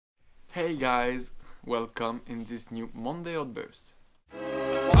Hey guys, welcome in this new Monday outburst.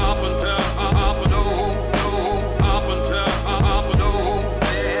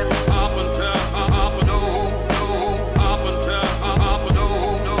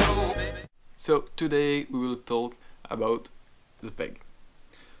 So today we will talk about the peg.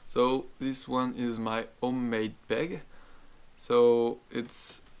 So this one is my homemade peg. So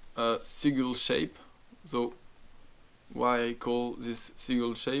it's a seagull shape. So why I call this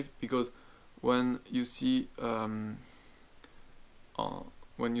seagull shape? Because when you see on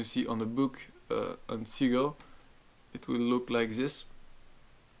a book a seagull, it will look like this.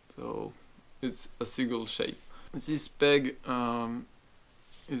 So it's a seagull shape. This peg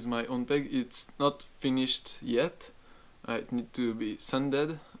is my own peg. It's not finished yet. It needs to be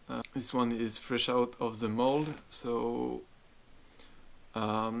sanded. This one is fresh out of the mold. So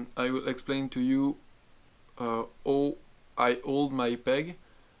I will explain to you how I hold my peg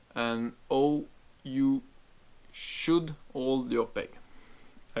and how you should hold your peg.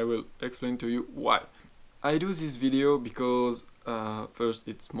 I will explain to you why. I do this video because first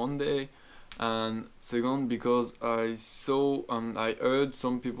it's Monday, and second because I saw and I heard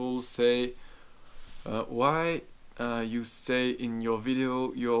some people say why you say in your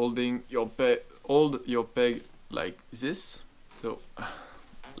video you're holding your peg like this, so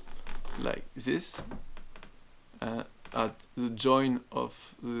like this at the join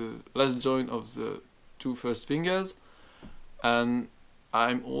of the last join of the two first fingers, and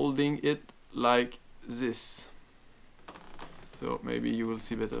I'm holding it like this. So maybe you will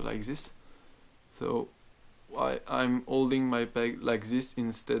see better like this. So why I'm holding my peg like this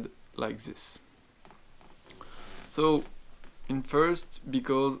instead like this? So in first,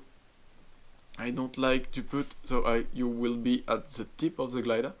 because I don't like to put, so you will be at the tip of the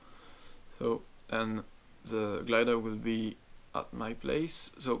glider, so and the glider will be at my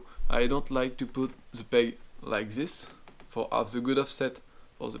place, so I don't like to put the peg like this for have the good offset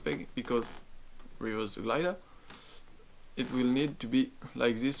for the peg, because reverse the glider, it will need to be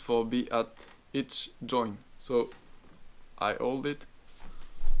like this for be at each joint. So I hold it.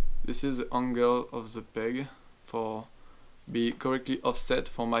 This is the angle of the peg for be correctly offset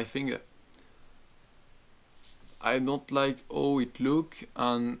for my finger. I don't like how it look,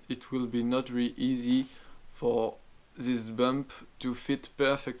 and it will be not really easy for this bump to fit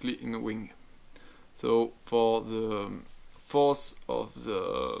perfectly in a wing. So for the force of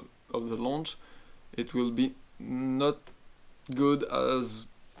the launch, it will be not good, as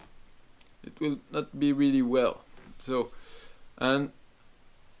it will not be really well. So, and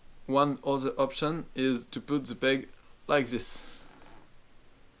one other option is to put the peg like this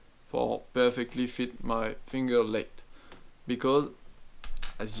for perfectly fit my finger length, because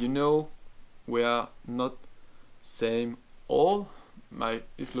as you know we are not same all.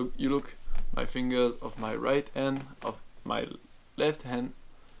 If you look my fingers of my right hand, of my left hand,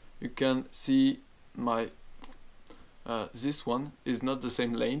 you can see my this one is not the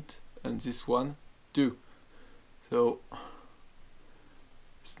same length, and this one too. So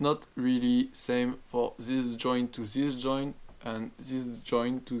it's not really same for this joint to this joint and this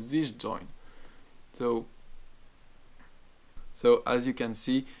joint to this joint. So as you can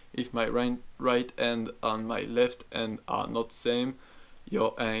see, if my right hand and my left hand are not same,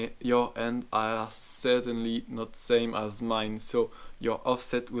 your hand are certainly not same as mine. So your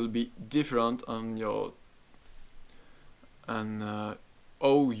offset will be different, and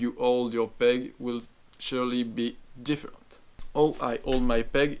how you hold your peg will surely be different. How I hold my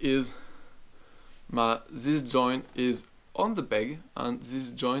peg is this joint is on the peg, and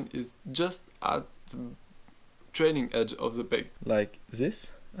this joint is just at the trailing edge of the peg, like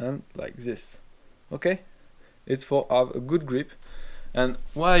this and like this. Okay, it's for have a good grip. And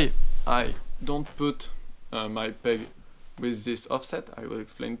why I don't put my peg with this offset, I will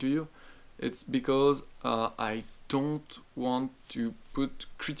explain to you. It's because I don't want to put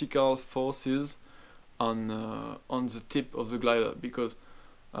critical forces on the tip of the glider, because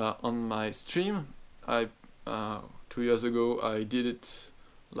on my stream, 2 years ago I did it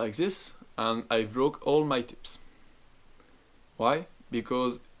like this, and I broke all my tips. Why?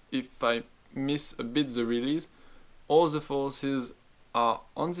 Because if I miss a bit the release, all the forces are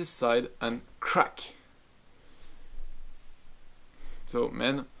on this side and crack. So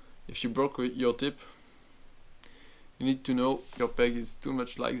man, if you broke your tip, you need to know your peg is too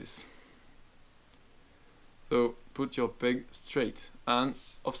much like this. So put your peg straight and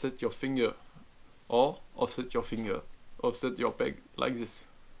offset your finger, or offset your peg like this.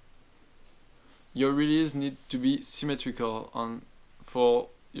 Your release needs to be symmetrical, and for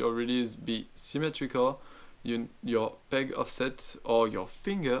your release be symmetrical, your peg offset or your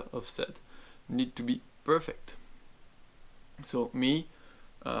finger offset need to be perfect. So me,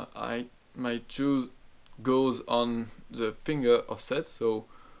 my choose goes on the finger offset, so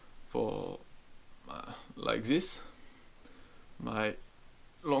for like this, my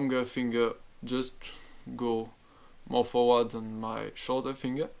longer finger just go more forward than my shorter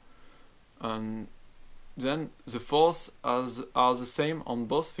finger, and then the force are the same on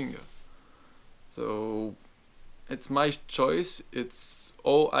both fingers. So it's my choice, it's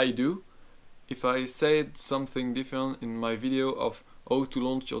all I do. If I said something different in my video of how to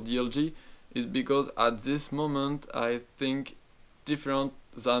launch your DLG, it's because at this moment I think different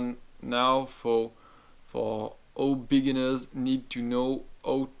than now for all beginners need to know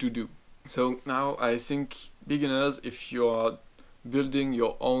how to do. So now I think beginners, if you are building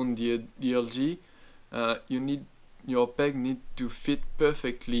your own DLG, your peg need to fit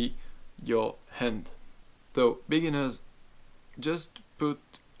perfectly your hand. So beginners, just put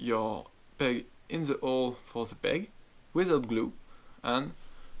your peg in the hole for the peg without glue and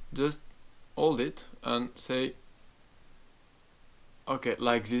just hold it and say, okay,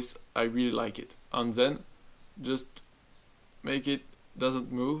 like this, I really like it, and then just make it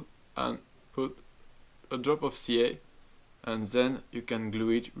doesn't move and put a drop of CA, and then you can glue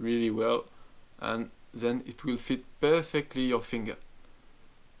it really well, and then it will fit perfectly your finger.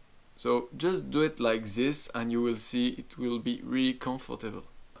 So just do it like this and you will see it will be really comfortable.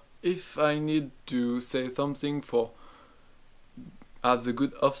 If I need to say something for have the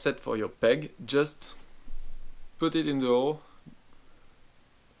good offset for your peg, just put it in the hole,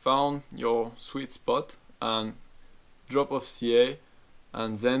 found your sweet spot and drop of CA,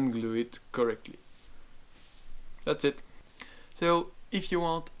 and then glue it correctly. That's it. So if you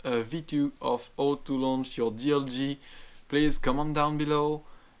want a V2 of how to launch your DLG, please comment down below.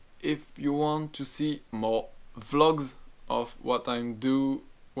 If you want to see more vlogs of what I'm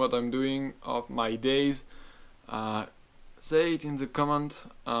doing of my days, say it in the comment.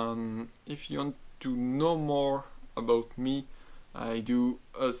 If you want to know more about me, I do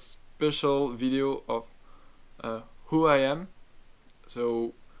a special video of who I am,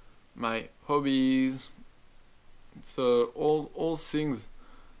 so my hobbies, so all things,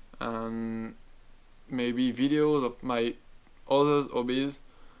 and maybe videos of my other hobbies.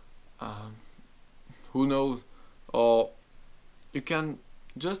 Who knows? Or you can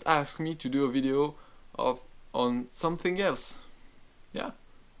just ask me to do a video on something else. Yeah,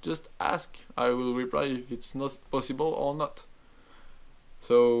 just ask. I will reply if it's not possible or not.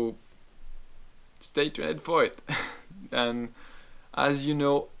 So stay tuned for it. And as you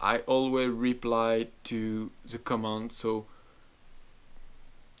know, I always reply to the comments. So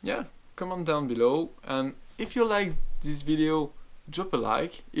yeah, comment down below. And if you like this video, drop a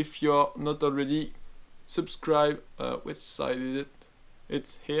like. If you're not already, subscribe. Which side is it?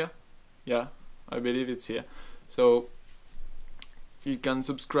 It's here. Yeah, I believe it's here. So you can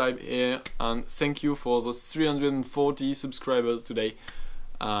subscribe here, and thank you for those 340 subscribers today.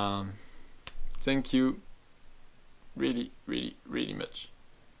 Thank you really much,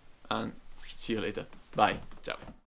 and see you later. Bye. Ciao.